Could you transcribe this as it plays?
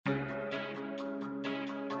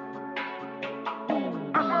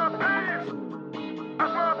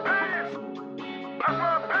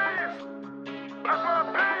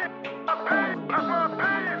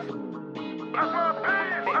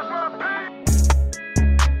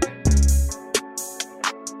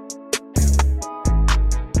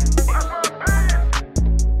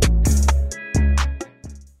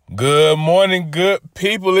Good morning, good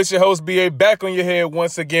people. It's your host, B.A., back on your head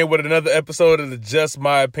once again with another episode of the Just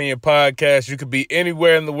My Opinion podcast. You could be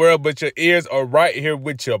anywhere in the world, but your ears are right here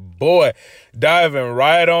with your boy. Diving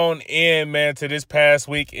right on in, man, to this past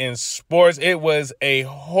week in sports. It was a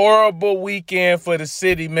horrible weekend for the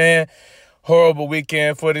city, man. Horrible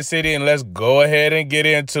weekend for the city, and let's go ahead and get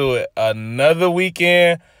into it. Another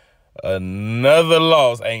weekend. Another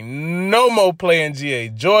loss. Ain't no more playing GA.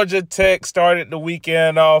 Georgia Tech started the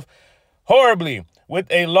weekend off horribly with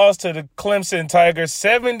a loss to the Clemson Tigers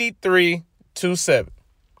 73-7.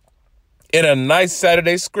 In a nice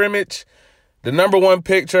Saturday scrimmage, the number one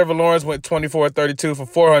pick, Trevor Lawrence, went 24-32 for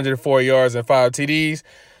 404 yards and 5 TDs.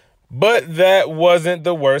 But that wasn't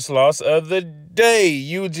the worst loss of the day.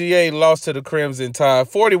 UGA lost to the Crimson Tide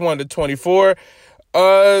 41-24.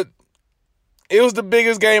 It was the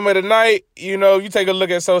biggest game of the night. You know, you take a look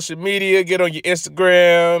at social media, get on your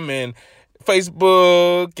Instagram and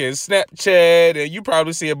Facebook and Snapchat, and you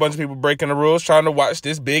probably see a bunch of people breaking the rules trying to watch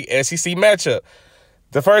this big SEC matchup.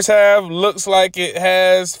 The first half looks like it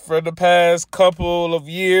has for the past couple of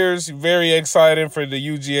years. Very exciting for the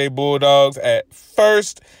UGA Bulldogs at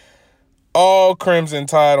first. All Crimson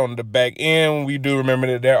Tide on the back end. We do remember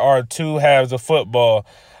that there are two halves of football.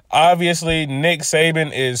 Obviously, Nick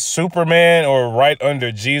Saban is Superman or right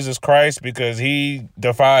under Jesus Christ because he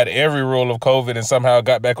defied every rule of COVID and somehow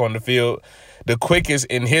got back on the field the quickest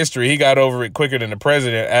in history. He got over it quicker than the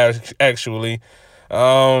president, actually.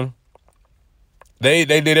 They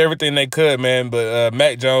did everything they could, man, but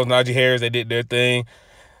Mac Jones, Najee Harris, they did their thing.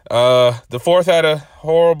 The fourth had a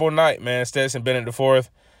horrible night, man. Stetson Bennett the fourth.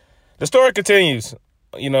 The story continues,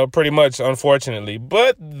 pretty much, unfortunately.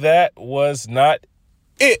 But that was not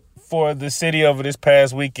it for the city over this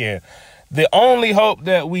past weekend. The only hope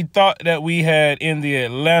that we thought that we had in the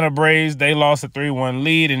Atlanta Braves, they lost a 3-1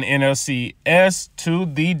 lead in NLCS to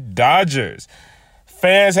the Dodgers.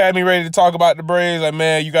 Fans had me ready to talk about the Braves. Like,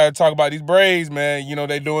 man, you got to talk about these Braves, man.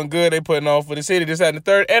 They doing good. They putting on for the city, this, that, and the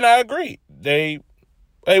third. And I agree. They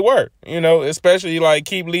were, especially like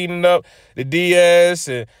keep leading up. The DS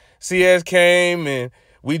and CS came and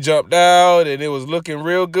we jumped out and it was looking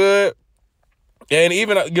real good. And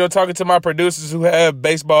even, talking to my producers who have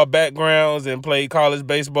baseball backgrounds and played college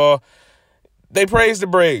baseball, they praised the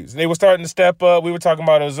Braves. They were starting to step up. We were talking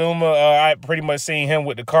about Ozuna. I pretty much seen him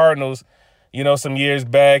with the Cardinals, some years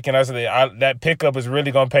back. And I said that pickup is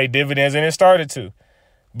really going to pay dividends, and it started to.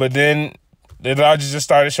 But then the Dodgers just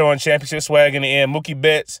started showing championship swag in the end. Mookie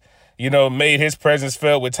Betts, made his presence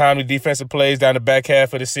felt with timely defensive plays down the back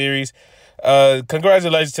half of the series.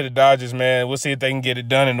 Congratulations to the Dodgers, man. We'll see if they can get it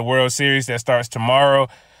done in the World Series that starts tomorrow.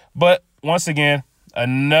 But once again,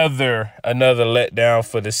 another letdown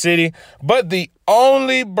for the city. But the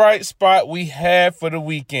only bright spot we had for the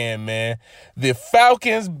weekend, man, the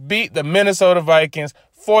Falcons beat the Minnesota Vikings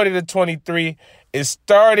 40-23. It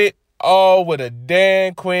started all with a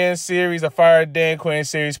Dan Quinn series, a Fire Dan Quinn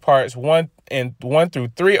series. Parts 1 through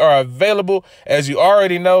 3 are available. As you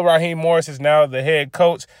already know, Raheem Morris is now the head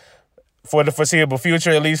coach for the foreseeable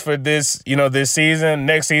future, at least for this, this season.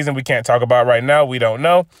 Next season, we can't talk about right now. We don't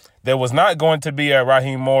know. There was not going to be a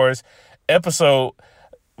Raheem Morris episode,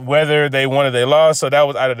 whether they won or they lost, so that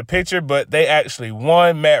was out of the picture, but they actually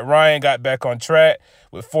won. Matt Ryan got back on track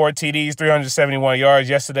with 4 TDs, 371 yards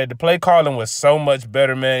yesterday. The play calling was so much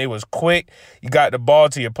better, man. It was quick. You got the ball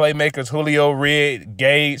to your playmakers, Julio, Reed,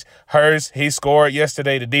 Gage, Hurst. He scored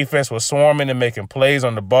yesterday. The defense was swarming and making plays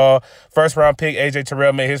on the ball. First-round pick, A.J.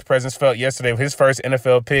 Terrell made his presence felt yesterday with his first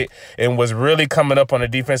NFL pick and was really coming up on the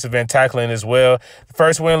defensive end tackling as well. The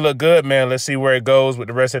first win looked good, man. Let's see where it goes with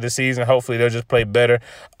the rest of the season. Hopefully they'll just play better.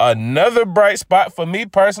 Another bright spot for me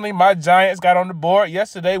personally, my Giants got on the board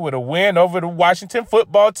yesterday with a win over the Washington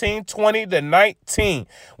football team 20-19.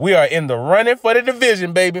 We are in the running for the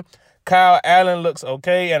division, baby. Kyle Allen looks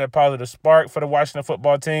okay and a positive spark for the Washington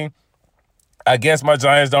football team. I guess my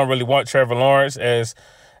Giants don't really want Trevor Lawrence as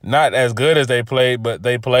not as good as they played, but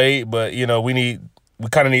they played. But, we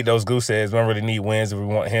kind of need those goose eggs. We don't really need wins if we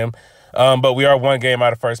want him. But we are one game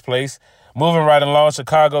out of first place. Moving right along,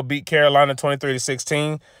 Chicago beat Carolina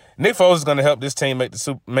 23-16. Nick Foles is going to help this team make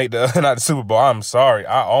the not the Super Bowl. I'm sorry.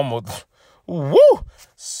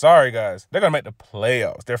 Sorry, guys. They're going to make the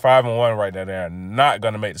playoffs. They're 5-1 right now. They're not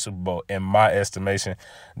going to make the Super Bowl, in my estimation.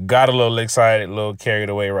 Got a little excited, a little carried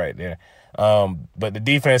away right there. But the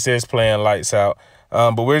defense is playing lights out.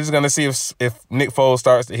 But we're just going to see if Nick Foles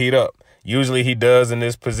starts to heat up. Usually he does in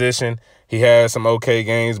this position. He has some okay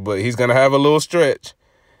games, but he's going to have a little stretch.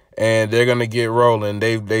 And they're going to get rolling.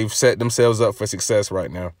 They've set themselves up for success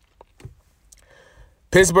right now.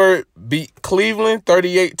 Pittsburgh beat Cleveland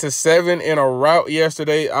 38-7 in a rout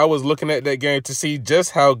yesterday. I was looking at that game to see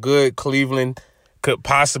just how good Cleveland could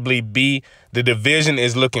possibly be. The division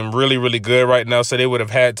is looking really, really good right now, so they would have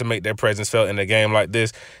had to make their presence felt in a game like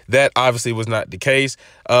this. That obviously was not the case.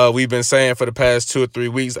 We've been saying for the past 2 or 3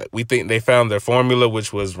 weeks, we think they found their formula,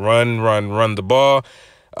 which was run the ball.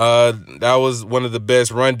 That was one of the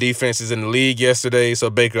best run defenses in the league yesterday,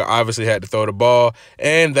 so Baker obviously had to throw the ball,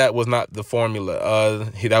 and that was not the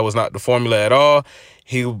formula. That was not the formula at all.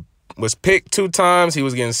 He was picked 2 times. He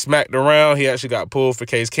was getting smacked around. He actually got pulled for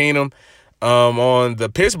Case Keenum. On the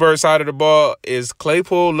Pittsburgh side of the ball, is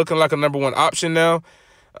Claypool looking like a number 1 option now?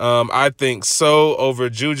 I think so, over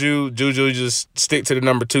Juju. Juju just stick to the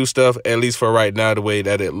number 2 stuff, at least for right now, the way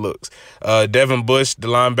that it looks. Devin Bush, the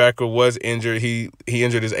linebacker, was injured. He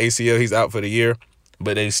injured his ACL. He's out for the year,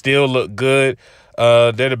 but they still look good.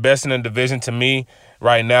 They're the best in the division to me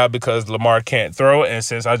right now because Lamar can't throw. And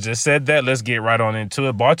since I just said that, let's get right on into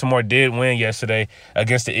it. Baltimore did win yesterday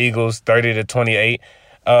against the Eagles, 30-28.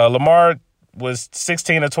 Lamar was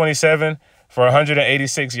 16 of 27 for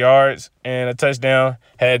 186 yards and a touchdown,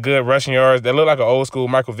 had good rushing yards. That looked like an old school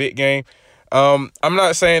Michael Vick game. I'm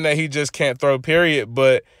not saying that he just can't throw, period,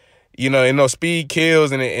 but, speed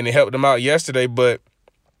kills and it helped him out yesterday, but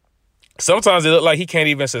sometimes it looked like he can't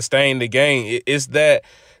even sustain the game. It's that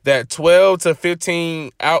 12 to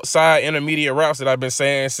 15 outside intermediate routes that I've been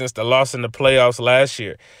saying since the loss in the playoffs last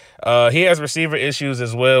year. He has receiver issues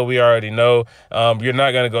as well. We already know. You're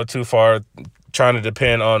not going to go too far trying to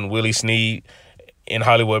depend on Willie Snead and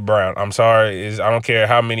Hollywood Brown. I'm sorry. I don't care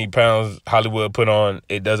how many pounds Hollywood put on.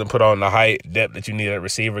 It doesn't put on the height, depth that you need at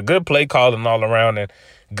receiver. Good play calling all around and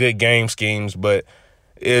good game schemes, but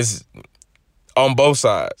it's on both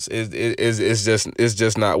sides. It's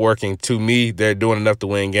just not working. To me, they're doing enough to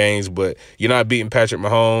win games, but you're not beating Patrick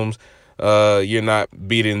Mahomes. You're not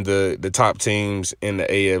beating the top teams in the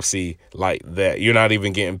AFC like that. You're not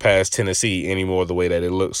even getting past Tennessee anymore the way that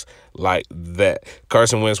it looks like that.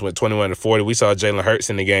 Carson Wentz went 21-40. We saw Jalen Hurts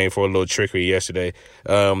in the game for a little trickery yesterday.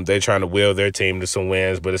 They're trying to will their team to some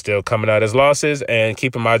wins, but it's still coming out as losses and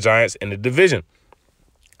keeping my Giants in the division.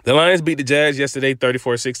 The Lions beat the Jags yesterday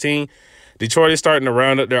 34-16. Detroit is starting to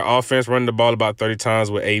round up their offense, running the ball about 30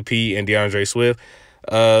 times with AP and DeAndre Swift.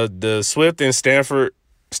 The Swift and Stafford,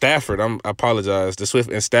 I apologize. The Swift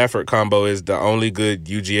and Stafford combo is the only good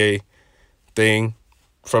UGA thing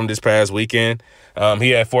from this past weekend. He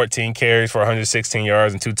had 14 carries for 116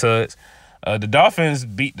 yards and 2 tugs. The Dolphins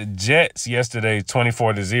beat the Jets yesterday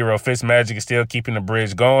 24-0. Fitzmagic is still keeping the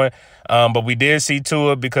bridge going. But we did see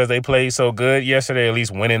Tua, because they played so good yesterday, at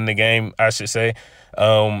least winning the game, I should say.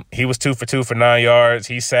 He was 2 for 2 for 9 yards.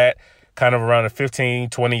 He sat kind of around the 15,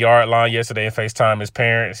 20-yard line yesterday and FaceTime his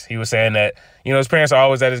parents. He was saying that, his parents are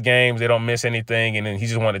always at his games. They don't miss anything, and then he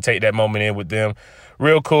just wanted to take that moment in with them.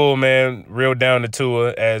 Real cool, man. Real down to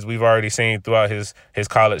Tua, as we've already seen throughout his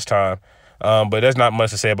college time. But there's not much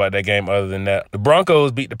to say about that game other than that. The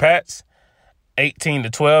Broncos beat the Pats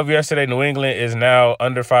 18-12 yesterday. New England is now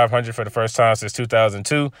under 500 for the first time since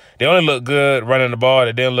 2002. They only look good running the ball.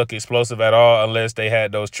 They didn't look explosive at all unless they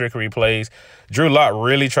had those trickery plays. Drew Lock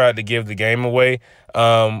really tried to give the game away.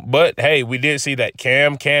 But, hey, we did see that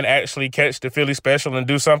Cam can actually catch the Philly special and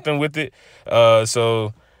do something with it.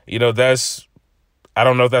 So, that's – I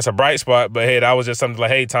don't know if that's a bright spot, but, hey, that was just something like,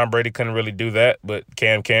 hey, Tom Brady couldn't really do that, but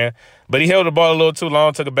Cam can. But he held the ball a little too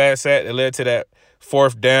long, took a bad sack. It led to that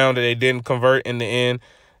 4th down that they didn't convert in the end.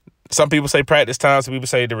 Some people say practice time. Some people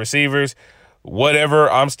say the receivers. Whatever,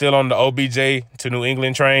 I'm still on the OBJ to New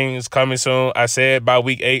England train. It's coming soon. I said by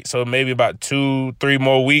week 8, so maybe about 2-3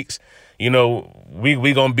 more weeks. We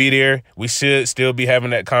going to be there. We should still be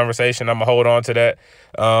having that conversation. I'm going to hold on to that.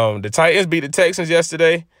 The Titans beat the Texans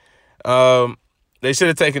yesterday. They should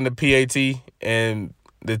have taken the PAT, and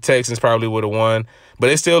the Texans probably would have won.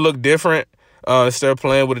 But it still looked different. Still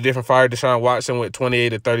playing with a different fire. Deshaun Watson went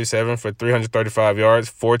 28-37 for 335 yards,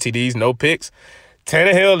 4 TDs, no picks.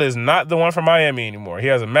 Tannehill is not the one for Miami anymore. He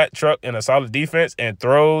has a Mack truck and a solid defense and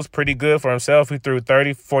throws pretty good for himself. He threw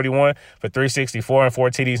 30-41 for 364 and 4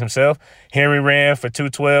 TDs himself. Henry ran for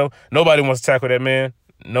 212. Nobody wants to tackle that man.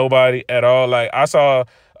 Nobody at all. Like, I saw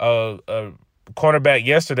a cornerback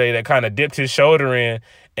yesterday that kind of dipped his shoulder in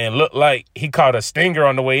and looked like he caught a stinger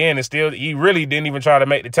on the way in, and still he really didn't even try to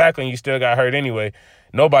make the tackle, and you still got hurt anyway.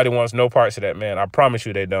 Nobody wants no parts of that man. I promise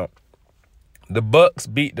you they don't. The Bucks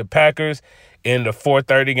beat the Packers in the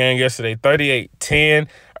 4:30 game yesterday, 38-10.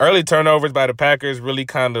 Early turnovers by the Packers really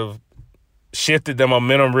kind of shifted the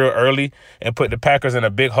momentum real early and put the Packers in a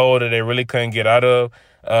big hole that they really couldn't get out of.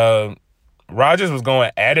 Rodgers was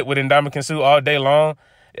going at it with Ndamukong Suh all day long,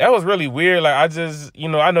 that was really weird. Like, I just,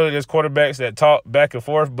 I know there's quarterbacks that talk back and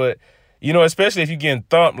forth, but, especially if you're getting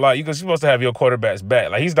thumped, like, you're supposed to have your quarterback's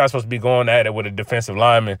back. Like, he's not supposed to be going at it with a defensive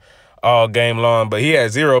lineman all game long, but he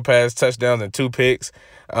had 0 pass touchdowns and 2 picks.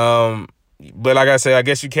 But like I said, I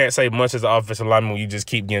guess you can't say much as an offensive lineman when you just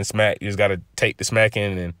keep getting smacked. You just got to take the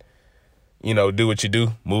smacking and, do what you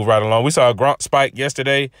do, move right along. We saw a Gronk spike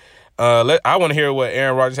yesterday. I want to hear what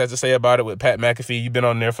Aaron Rodgers has to say about it with Pat McAfee. You've been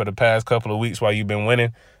on there for the past couple of weeks while you've been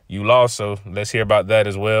winning. You lost, so let's hear about that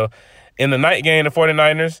as well. In the night game, the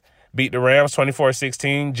 49ers beat the Rams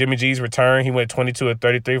 24-16. Jimmy G's return, he went 22 of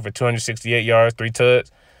 33 for 268 yards, 3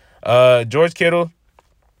 tuds. George Kittle,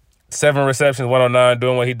 7 receptions, 109,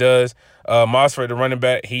 doing what he does. Mossford, the running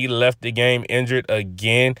back, he left the game injured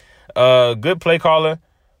again. Good play caller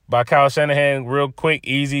by Kyle Shanahan, real quick,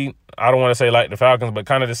 easy. I don't want to say like the Falcons, but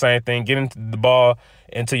kind of the same thing. Getting the ball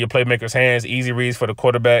into your playmaker's hands, easy reads for the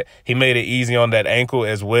quarterback. He made it easy on that ankle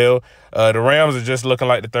as well. The Rams are just looking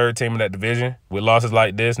like the third team in that division with losses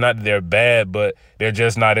like this. Not that they're bad, but they're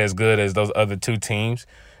just not as good as those other 2 teams.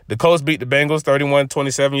 The Colts beat the Bengals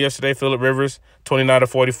 31-27 yesterday. Phillip Rivers, 29 of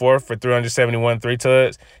 44 for 371, 3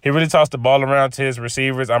 tuds. He really tossed the ball around to his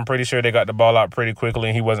receivers. I'm pretty sure they got the ball out pretty quickly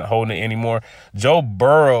and he wasn't holding it anymore. Joe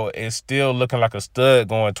Burrow is still looking like a stud,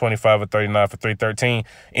 going 25 of 39 for 313.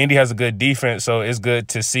 Indy has a good defense, so it's good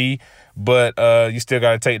to see. But you still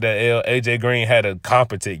got to take that L. A.J. Green had a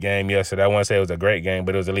competent game yesterday. I wouldn't say it was a great game,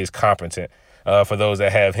 but it was at least competent for those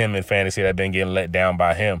that have him in fantasy that have been getting let down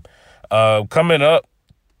by him. Coming up,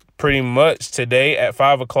 pretty much today at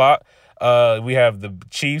 5 o'clock, we have the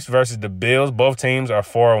Chiefs versus the Bills. Both teams are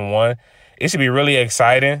 4-1. It should be really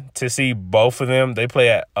exciting to see both of them. They play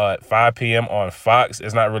at 5 p.m. on Fox.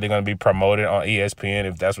 It's not really going to be promoted on ESPN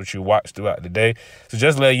if that's what you watch throughout the day. So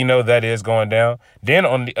just let you know that is going down. Then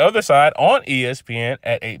on the other side, on ESPN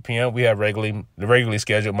at 8 p.m., we have the regularly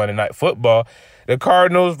scheduled Monday Night Football. The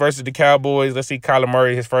Cardinals versus the Cowboys. Let's see Kyler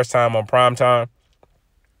Murray, his first time on primetime.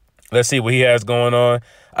 Let's see what he has going on.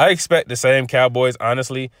 I expect the same Cowboys,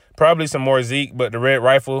 honestly. Probably some more Zeke, but the Red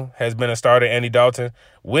Rifle has been a starter, Andy Dalton.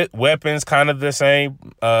 With weapons, kind of the same.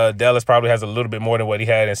 Dallas probably has a little bit more than what he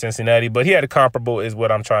had in Cincinnati, but he had a comparable is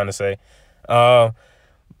what I'm trying to say.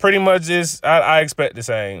 Pretty much I expect the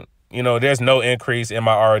same. There's no increase in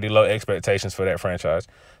my already low expectations for that franchise.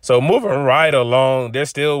 So moving right along, there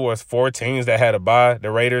still was 4 teams that had a bye: the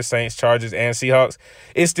Raiders, Saints, Chargers, and Seahawks.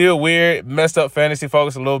 It's still weird, messed up fantasy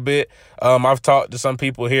folks a little bit. I've talked to some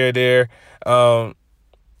people here or there.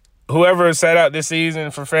 Whoever sat out this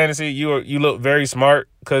season for fantasy, you look very smart,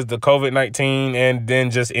 because the COVID-19 and then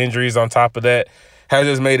just injuries on top of that has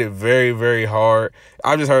just made it very, very hard.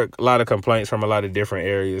 I've just heard a lot of complaints from a lot of different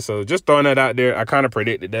areas. So just throwing that out there, I kind of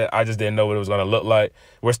predicted that. I just didn't know what it was going to look like.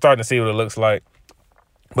 We're starting to see what it looks like.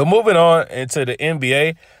 But moving on into the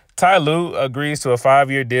NBA, Ty Lue agrees to a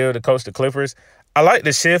 5-year deal to coach the Clippers. I like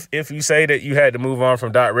the shift if you say that you had to move on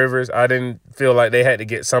from Doc Rivers. I didn't feel like they had to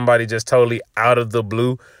get somebody just totally out of the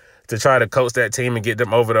blue to try to coach that team and get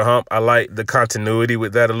them over the hump. I like the continuity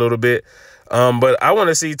with that a little bit. But I want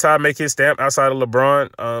to see Ty make his stamp outside of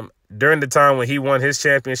LeBron. During the time when he won his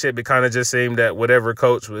championship, it kind of just seemed that whatever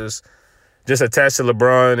coach was just attached to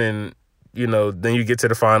LeBron, and, then you get to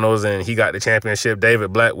the finals and he got the championship.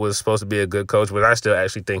 David Black was supposed to be a good coach, but I still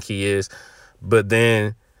actually think he is. But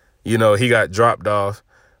then, he got dropped off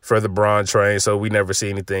for the Bron train, so we never see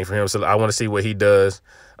anything from him. So I want to see what he does.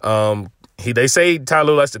 They say Ty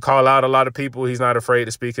Lue likes to call out a lot of people. He's not afraid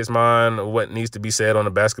to speak his mind or what needs to be said on the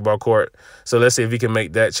basketball court. So let's see if he can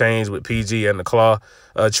make that change with PG and the Claw.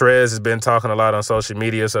 Trez has been talking a lot on social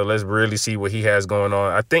media, so let's really see what he has going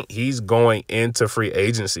on. I think he's going into free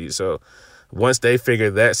agency. So once they figure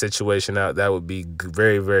that situation out, that would be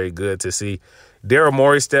very, very good to see. Daryl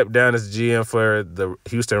Morey stepped down as GM for the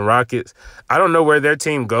Houston Rockets. I don't know where their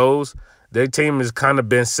team goes. Their team has kind of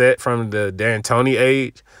been set from the D'Antoni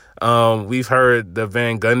age. We've heard the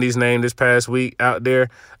Van Gundy's name this past week out there.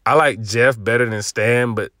 I like Jeff better than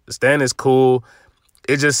Stan, but Stan is cool.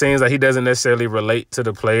 It just seems like he doesn't necessarily relate to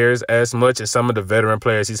the players as much as some of the veteran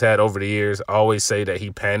players he's had over the years always say that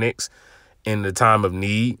he panics in the time of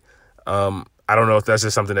need. I don't know if that's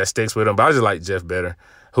just something that sticks with him, but I just like Jeff better.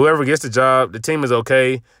 Whoever gets the job, the team is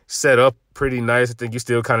okay, set up pretty nice. I think you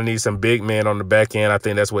still kind of need some big men on the back end. I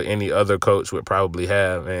think that's what any other coach would probably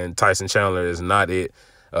have, and Tyson Chandler is not it.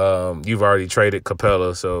 You've already traded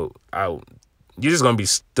Capella, so you're just going to be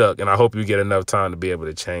stuck, and I hope you get enough time to be able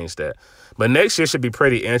to change that. But next year should be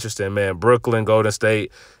pretty interesting, man. Brooklyn, Golden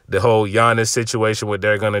State, the whole Giannis situation, what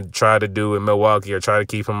they're going to try to do in Milwaukee or try to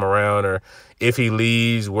keep him around, or if he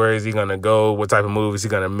leaves, where is he going to go? What type of move is he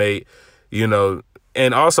going to make?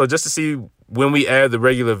 And also just to see when we add the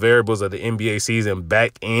regular variables of the NBA season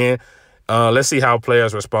back in, let's see how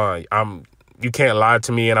players respond. You can't lie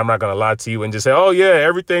to me, and I'm not going to lie to you and just say, oh, yeah,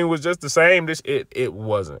 everything was just the same. It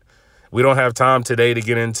wasn't. We don't have time today to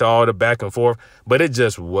get into all the back and forth, but it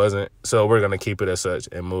just wasn't. So we're going to keep it as such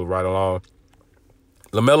and move right along.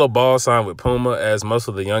 LaMelo Ball signed with Puma, as most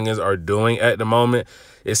of the youngins are doing at the moment.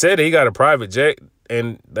 It said that he got a private jet,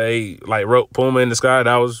 and they wrote Puma in the sky.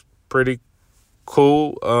 That was pretty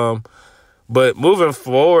cool. But moving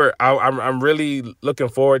forward, I'm really looking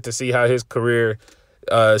forward to see how his career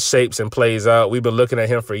shapes and plays out. We've been looking at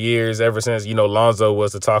him for years, ever since, Lonzo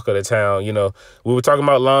was the talk of the town. We were talking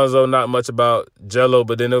about Lonzo, not much about Jello,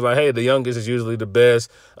 but then it was like, hey, the youngest is usually the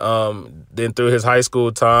best. Then through his high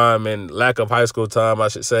school time and lack of high school time, I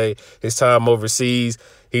should say, his time overseas,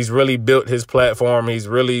 he's really built his platform. He's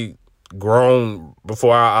really grown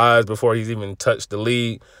before our eyes, before he's even touched the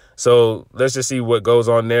league. So let's just see what goes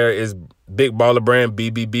on there. Is Big Baller Brand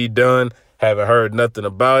BBB done? Haven't heard nothing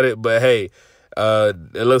about it, but hey,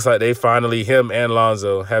 it looks like him and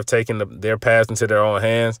Lonzo have taken their paths into their own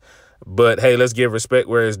hands. But hey, let's give respect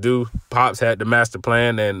where it's due. Pops had the master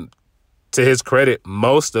plan, and to his credit,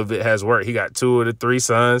 most of it has worked. He got 2 of the 3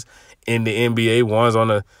 sons in the NBA. One's on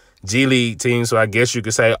the G League team, so I guess you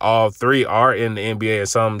could say all 3 are in the NBA in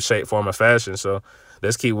some shape, form, or fashion. So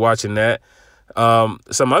let's keep watching that.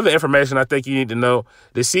 Some other information I think you need to know: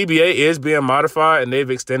 the CBA is being modified, and they've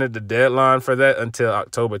extended the deadline for that until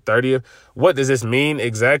October 30th. What does this mean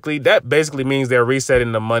exactly? That basically means they're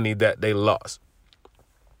resetting the money that they lost,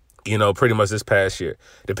 pretty much this past year.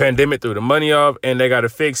 The pandemic threw the money off, and they got to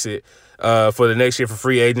fix it for the next year for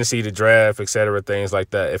free agency, the draft, et cetera, things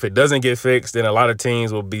like that. If it doesn't get fixed, then a lot of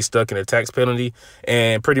teams will be stuck in a tax penalty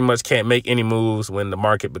and pretty much can't make any moves when the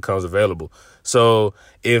market becomes available. So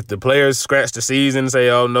if the players scratch the season and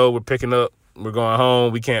say, oh, no, we're picking up, we're going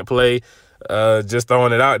home, we can't play, just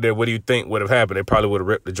throwing it out there, what do you think would have happened? They probably would have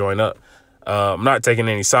ripped the joint up. I'm not taking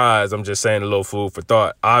any sides. I'm just saying a little food for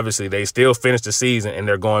thought. Obviously, they still finished the season, and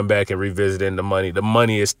they're going back and revisiting the money. The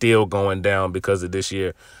money is still going down because of this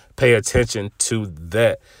year. Pay attention to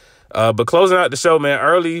that. But closing out the show, man,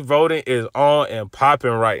 early voting is on and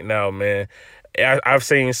popping right now, man. I've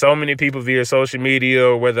seen so many people via social media,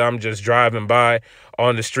 or whether I'm just driving by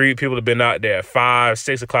on the street. People have been out there at 5,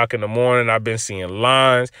 6 o'clock in the morning. I've been seeing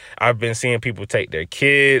lines. I've been seeing people take their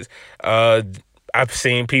kids. I've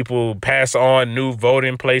seen people pass on new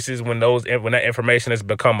voting places when that information has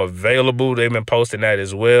become available. They've been posting that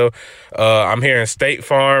as well. I'm hearing State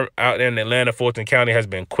Farm out there in Atlanta, Fulton County has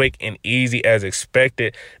been quick and easy as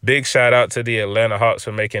expected. Big shout out to the Atlanta Hawks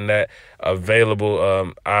for making that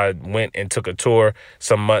available. I went and took a tour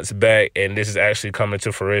some months back, and this is actually coming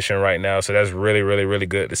to fruition right now. So that's really, really, really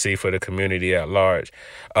good to see for the community at large.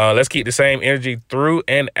 Let's keep the same energy through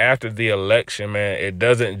and after the election, man. It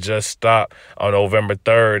doesn't just stop on November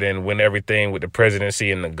 3rd and when everything with the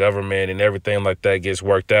presidency and the government and everything like that gets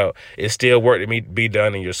worked out. It's still work to be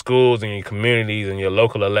done in your schools, in your communities, in your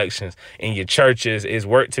local elections, in your churches. It's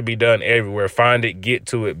work to be done everywhere. Find it, get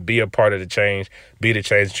to it, be a part of the change, be the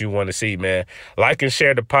change that you want to see, man. Like and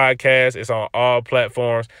share the podcast. It's on all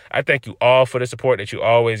platforms. I thank you all for the support that you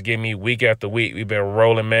always give me week after week. We've been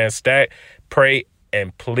rolling, man. Stack, pray,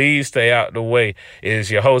 and please stay out the way. It is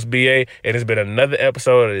your host, BA, and it's been another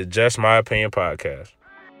episode of the Just My Opinion podcast.